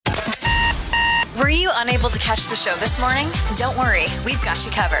Were you unable to catch the show this morning? Don't worry, we've got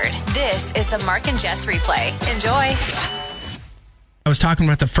you covered. This is the Mark and Jess Replay. Enjoy. I was talking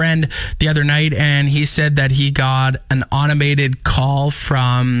with a friend the other night, and he said that he got an automated call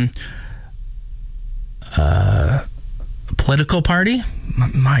from a political party.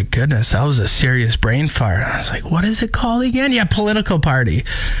 My goodness, that was a serious brain fart. I was like, what is it called again? Yeah, political party.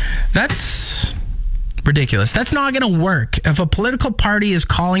 That's ridiculous. That's not going to work. If a political party is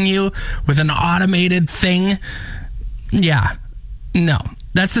calling you with an automated thing, yeah, no.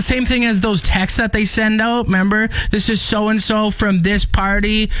 That's the same thing as those texts that they send out. Remember, this is so-and-so from this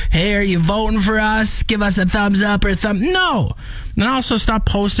party. Hey, are you voting for us? Give us a thumbs up or No. And also stop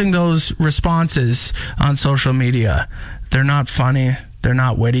posting those responses on social media. They're not funny. They're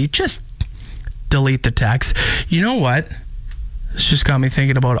not witty. Just delete the text. You know what? This just got me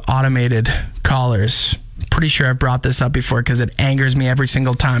thinking about automated callers. Pretty sure I've brought this up before because it angers me every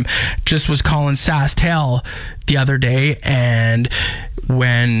single time. Just was calling SaskTel the other day, and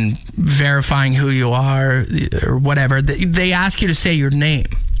when verifying who you are or whatever, they ask you to say your name.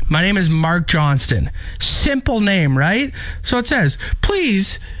 My name is Mark Johnston. Simple name, right? So it says,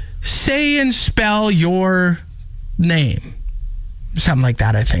 please say and spell your name. Something like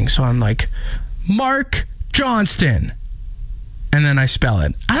that, I think. So I'm like, Mark Johnston. And then I spell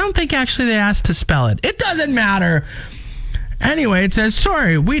it. I don't think actually they asked to spell it. It doesn't matter. Anyway, it says,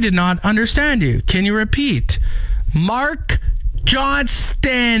 sorry, we did not understand you. Can you repeat? Mark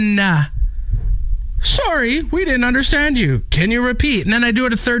Johnston. Sorry, we didn't understand you. Can you repeat? And then I do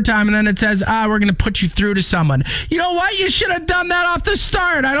it a third time, and then it says, we're going to put you through to someone. You know what? You should have done that off the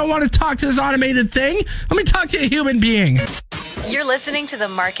start. I don't want to talk to this automated thing. Let me talk to a human being. You're listening to the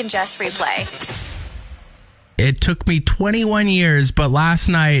Mark and Jess Replay. It took me 21 years, but last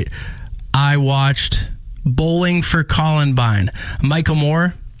night I watched Bowling for Columbine, a Michael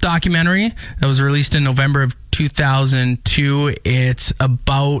Moore documentary that was released in November of 2002. It's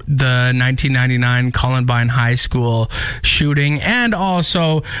about the 1999 Columbine High School shooting and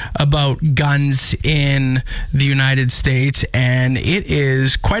also about guns in the United States. And it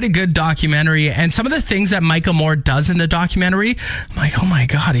is quite a good documentary. And some of the things that Michael Moore does in the documentary, I'm like, oh my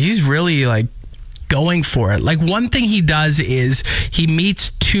God, he's really like going for it. Like, one thing he does is he meets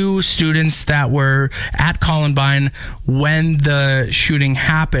two students that were at Columbine when the shooting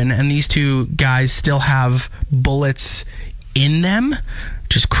happened, and these two guys still have bullets in them,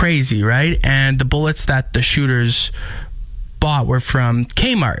 which is crazy, right? And the bullets that the shooters bought were from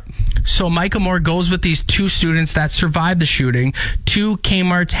Kmart. So Michael Moore goes with these two students that survived the shooting to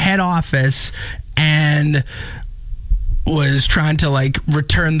Kmart's head office and was trying to like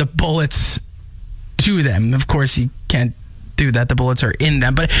return the bullets to them. Of course, you can't do that. The bullets are in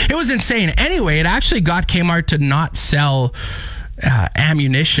them. But it was insane. Anyway, it actually got Kmart to not sell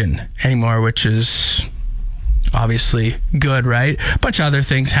ammunition anymore, which is obviously good, right? A bunch of other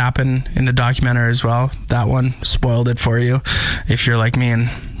things happen in the documentary as well. That one spoiled it for you if you're like me and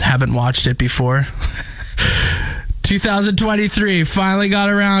haven't watched it before. 2023, finally got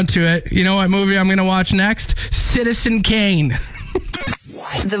around to it. You know what movie I'm going to watch next? Citizen Kane.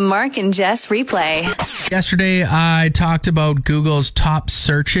 The Mark and Jess Replay. Yesterday, I talked about Google's top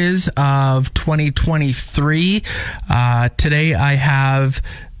searches of 2023. Today, I have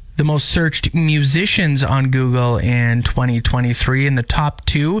the most searched musicians on Google in 2023. In the top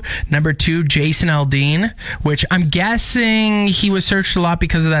two, number 2, Jason Aldean, which I'm guessing he was searched a lot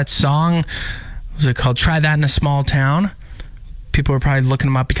because of that song. What was it called? Try That in a Small Town. People were probably looking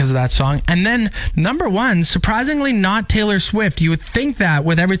him up because of that song. And then number 1, surprisingly not Taylor Swift. You would think that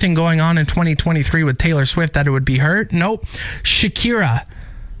with everything going on in 2023 with Taylor Swift that it would be her. Nope. Shakira.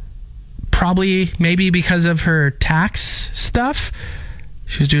 Probably maybe because of her tax stuff.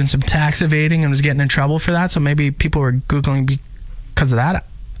 She was doing some tax evading and was getting in trouble for that. So maybe people were Googling because of that.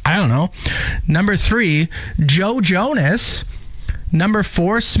 I don't know. Number 3, Joe Jonas. Number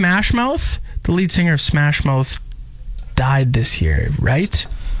 4, Smash Mouth. The lead singer of Smash Mouth died this year, right?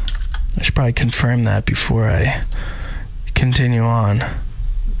 I should probably confirm that before I continue on.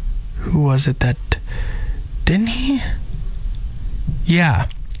 Who was it that... Didn't he? Yeah,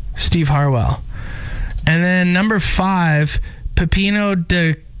 Steve Harwell. And then number 5, Pepino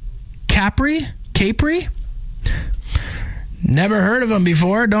de Capri? Never heard of him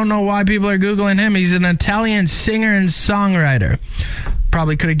before. Don't know why people are Googling him. He's an Italian singer and songwriter.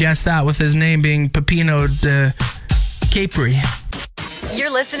 Probably could have guessed that with his name being Pepino de Capri. You're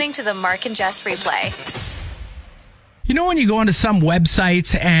listening to the Mark and Jess Replay. You know when you go onto some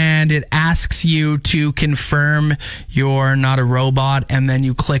websites and it asks you to confirm you're not a robot, and then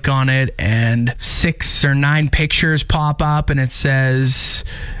you click on it and 6 or 9 pictures pop up and it says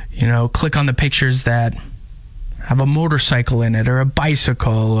click on the pictures that have a motorcycle in it or a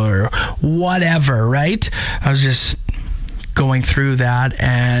bicycle or whatever, right? I was just going through that,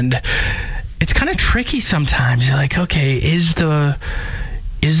 and it's kind of tricky sometimes. You're like, okay, is the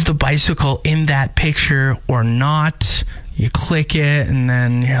bicycle in that picture or not? You click it, and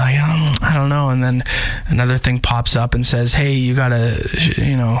then you're like, I don't know. And then another thing pops up and says, hey, you gotta,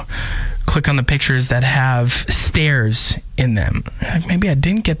 click on the pictures that have stairs in them. Like, maybe I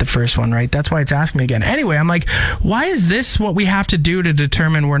didn't get the first one right. That's why it's asking me again. Anyway, I'm like, why is this what we have to do to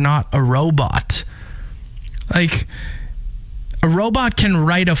determine we're not a robot? Like, a robot can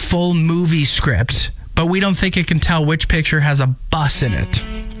write a full movie script, but we don't think it can tell which picture has a bus in it.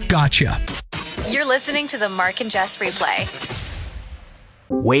 Gotcha. You're listening to the Mark and Jess Replay.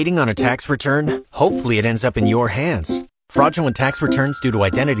 Waiting on a tax return? Hopefully it ends up in your hands. Fraudulent tax returns due to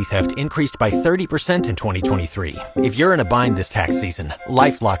identity theft increased by 30% in 2023. If you're in a bind this tax season,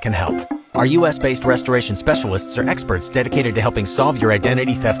 LifeLock can help. Our U.S.-based restoration specialists are experts dedicated to helping solve your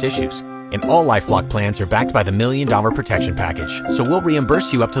identity theft issues. And all LifeLock plans are backed by the $1 Million Protection Package. So we'll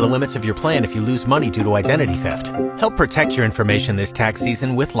reimburse you up to the limits of your plan if you lose money due to identity theft. Help protect your information this tax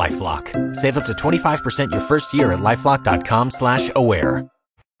season with LifeLock. Save up to 25% your first year at LifeLock.com/aware.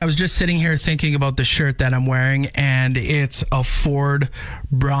 I was just sitting here thinking about the shirt that I'm wearing, and it's a Ford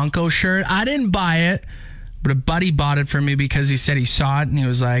Bronco shirt. I didn't buy it, but a buddy bought it for me because he said he saw it, and he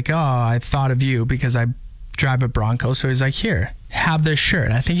was like, oh, I thought of you because I drive a Bronco. So he's like, here, have this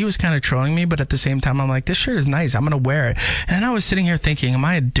shirt. I think he was kind of trolling me, but at the same time, I'm like, this shirt is nice. I'm going to wear it. And then I was sitting here thinking, am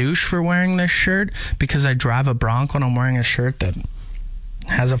I a douche for wearing this shirt because I drive a Bronco and I'm wearing a shirt that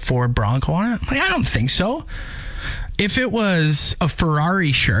has a Ford Bronco on it? Like, I don't think so. If it was a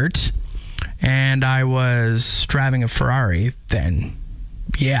Ferrari shirt and I was driving a Ferrari, then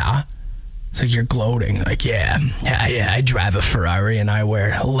yeah. It's like you're gloating. Like, yeah, I drive a Ferrari and I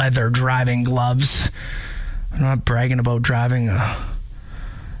wear leather driving gloves. I'm not bragging about driving a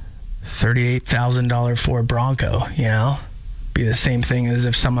 $38,000 Ford Bronco, Be the same thing as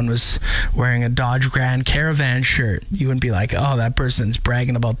if someone was wearing a Dodge Grand Caravan shirt. You wouldn't be like, oh, that person's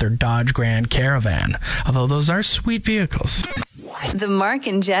bragging about their Dodge Grand Caravan. Although those are sweet vehicles. The Mark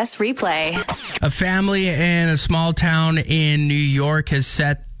and Jess Replay. A family in a small town in New York has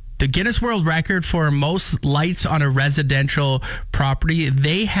set the Guinness World Record for most lights on a residential property.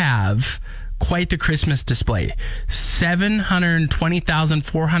 They have quite the Christmas display.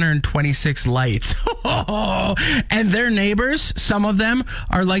 720,426 lights. And their neighbors, some of them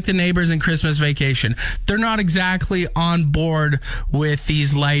are like the neighbors in Christmas Vacation. They're not exactly on board with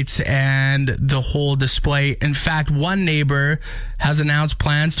these lights and the whole display. In fact, one neighbor has announced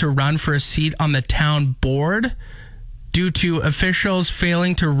plans to run for a seat on the town board due to officials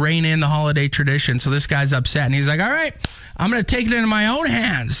failing to rein in the holiday tradition. So this guy's upset, and he's like, all right, I'm going to take it into my own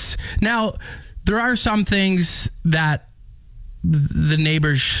hands. Now, there are some things that the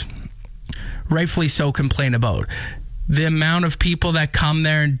neighbors rightfully so complain about. The amount of people that come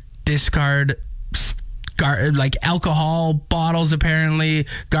there and discard like alcohol bottles, apparently,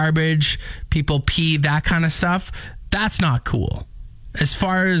 garbage, people pee, that kind of stuff. That's not cool. As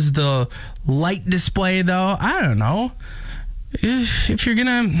far as the light display, though, I don't know. If you're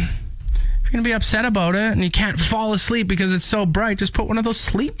gonna be upset about it and you can't fall asleep because it's so bright, just put one of those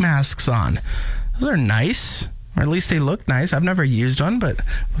sleep masks on. Those are nice, or at least they look nice. I've never used one, but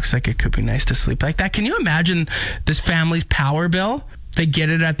looks like it could be nice to sleep like that. Can you imagine this family's power bill? They get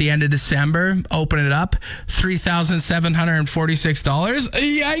it at the end of December, open it up, $3,746.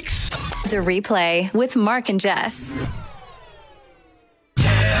 Yikes. The Replay with Mark and Jess.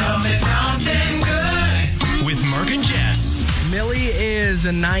 Tell me something good with Mark and Jess. Millie is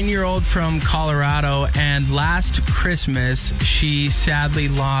a 9-year-old from Colorado, and last Christmas, she sadly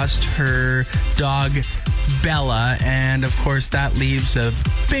lost her dog, Bella, and of course that leaves a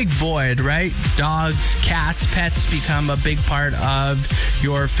big void, right? Dogs, cats, pets become a big part of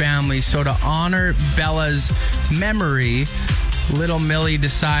your family. So to honor Bella's memory, little Millie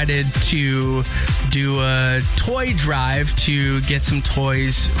decided to do a toy drive to get some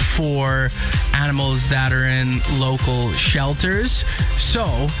toys for animals that are in local shelters.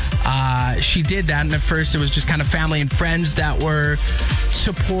 So she did that, and at first it was just kind of family and friends that were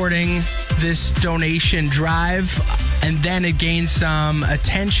supporting this donation drive, and then it gained some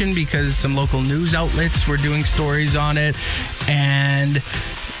attention because some local news outlets were doing stories on it. And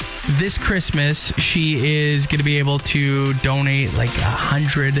this Christmas, she is going to be able to donate like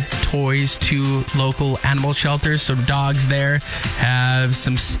 100 toys to local animal shelters. So dogs there have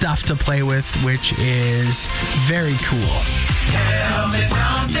some stuff to play with, which is very cool. Tell me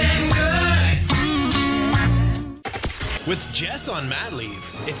something good. With Jess on mat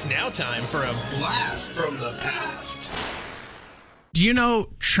leave, it's now time for a blast from the past. Do you know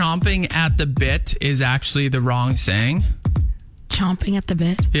chomping at the bit is actually the wrong saying? Chomping at the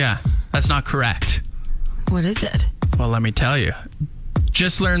bit? Yeah, that's not correct. What is it? Well, let me tell you.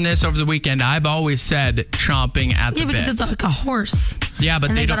 Just learned this over the weekend. I've always said chomping at the bit. Yeah, because it's like a horse. Yeah,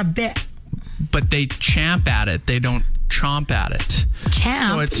 but and they got don't. a bit. But they champ at it. They don't chomp at it.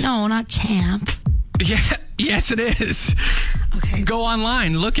 Champ? So no, not champ. Yeah, yes, it is. Okay. Go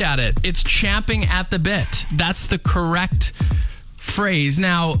online, look at it. It's champing at the bit. That's the correct phrase.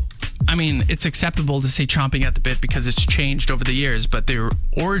 Now, I mean, it's acceptable to say chomping at the bit because it's changed over the years, but the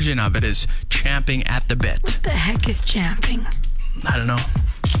origin of it is champing at the bit. What the heck is champing? I don't know.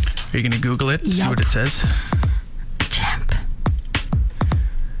 Are you going to Google it? See Yup. what it says? Champ.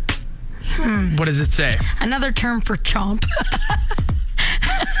 What does it say? Another term for chomp.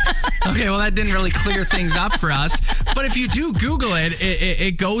 Okay, well, that didn't really clear things up for us. But if you do Google it,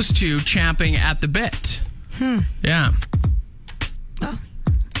 it goes to champing at the bit. Yeah. Well,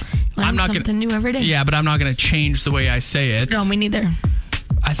 I'm not something new every day. Yeah, but I'm not going to change the way I say it. No, me neither.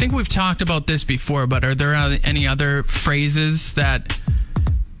 I think we've talked about this before, but are there any other phrases that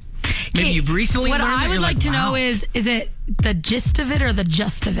maybe you've recently What learned? I that would you're like to wow. know is it the gist of it or the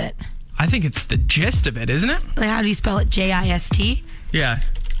just of it? I think it's the gist of it, isn't it? Like, how do you spell it? J-I-S-T? Yeah.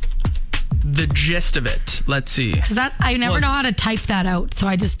 The gist of it. Let's see. Because I never know how to type that out, so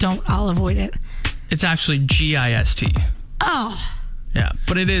I'll avoid it. It's actually G-I-S-T. Oh. Yeah,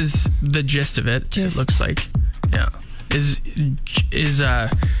 but it is the gist of it. Gist. It looks like. Yeah. Is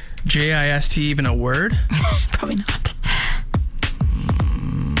J-I-S-T even a word? Probably not.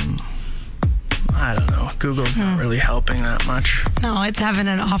 I don't know. Google's not really helping that much. No, it's having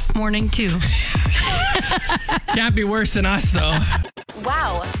an off morning too. Can't be worse than us, though.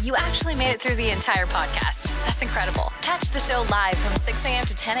 Wow, you actually made it through the entire podcast. That's incredible. Catch the show live from 6 a.m.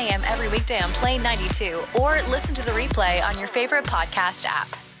 to 10 a.m. every weekday on Play 92 or listen to the replay on your favorite podcast app.